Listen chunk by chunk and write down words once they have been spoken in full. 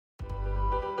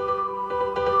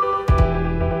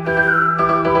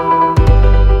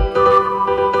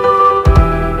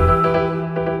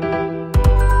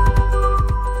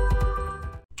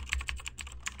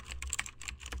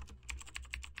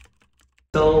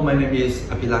Hello, my name is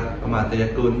Apilak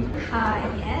Amatayakun.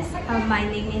 Yes, my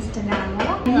name is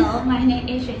Tanamo. Hello, my name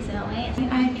is Rizaway.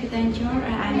 I'm Kutanjor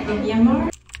and I'm from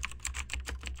Myanmar.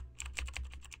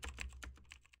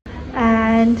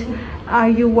 And are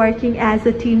you working as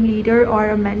a team leader or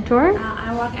a mentor?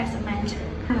 I work as a mentor.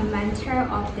 I'm a mentor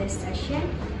of this session,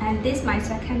 and this is my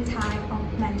second time of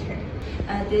mentor.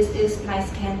 This is my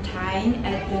second time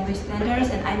at Language Centers,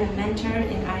 and I'm a mentor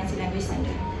in INC Language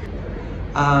Center.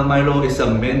 My role is a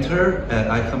mentor,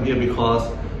 and I come here because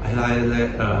I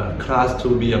like class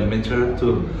to be a mentor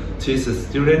to teach the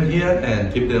student here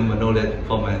and give them a knowledge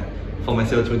for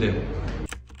myself to them.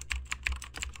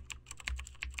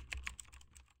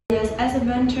 Yes, as a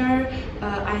mentor,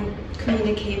 I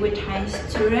communicate with Thai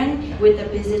students with a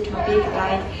busy topic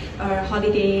like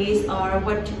holidays or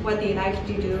what they like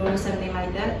to do, something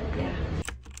like that. Yeah.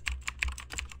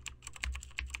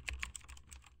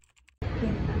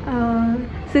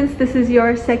 Since this is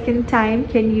your second time,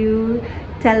 can you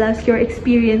tell us your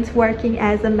experience working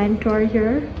as a mentor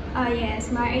here?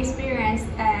 Yes, my experience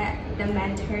at the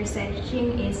mentor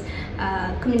session is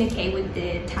communicate with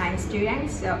the Thai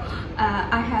students. So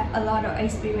I have a lot of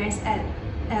experience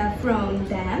from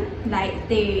them. Like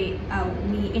we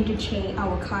interchange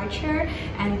our culture,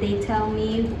 and they tell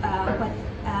me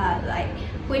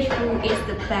which food is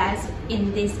the best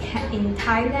in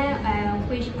Thailand,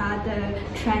 which are the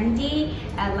trendy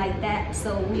like that.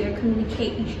 So we are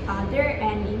communicate each other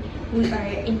and we are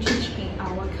interchanging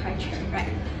our culture,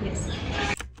 right? Yes.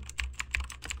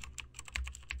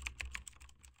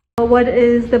 What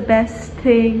is the best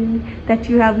thing that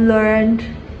you have learned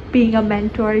being a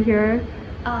mentor here?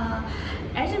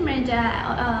 As a mentor,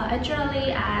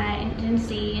 actually I didn't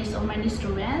see so many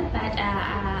students, but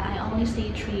I only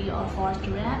see 3 or 4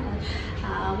 students.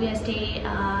 We are still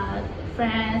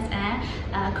friends and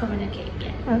communicate.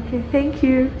 Yeah. Okay, thank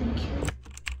you. Thank you.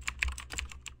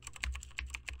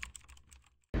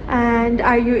 And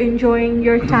are you enjoying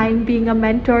your time being a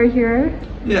mentor here?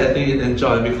 Yeah, I think I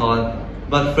enjoy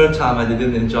but first time I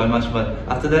didn't enjoy much, but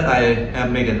after that I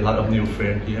have made a lot of new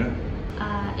friends here.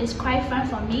 It's quite fun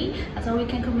for me, so we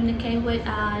can communicate with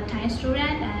Thai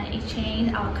students and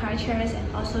exchange our cultures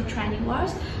and also try new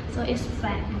words, so it's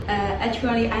fun.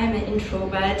 Actually, I am an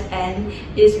introvert and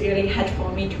it's really hard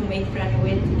for me to make friends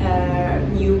with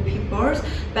new people,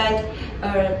 but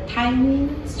Thai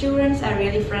students are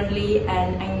really friendly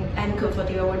and I'm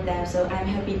comfortable with them, so I'm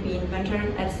happy being mentor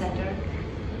at center.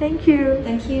 Thank you.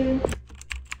 Thank you.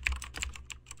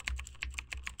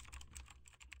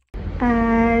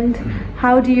 And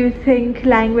how do you think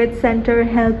Language Center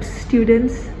helps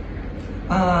students?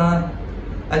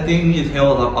 I think it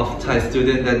helps a lot of Thai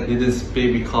students that didn't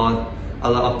speak because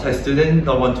a lot of Thai students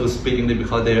don't want to speak English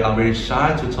because they are very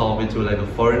shy to talk with like a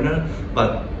foreigner.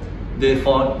 But they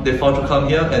want to come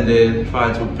here and they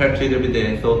try to practice every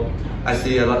day. So I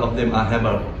see a lot of them have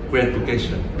a great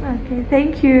education. Okay,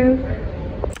 thank you.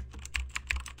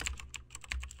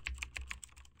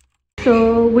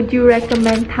 So, would you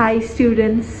recommend Thai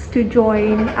students to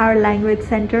join our Language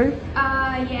Center?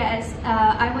 Yes,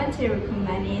 I want to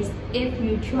recommend is if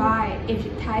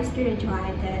Thai student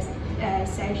join this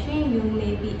session, you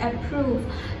may be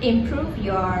improve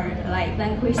your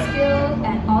language skill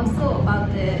and also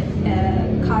about the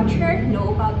culture,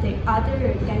 know about the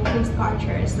other countries'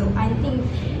 culture. So I think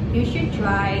you should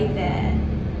try the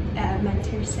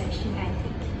mentor session. I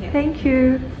think. Yeah. Thank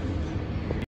you.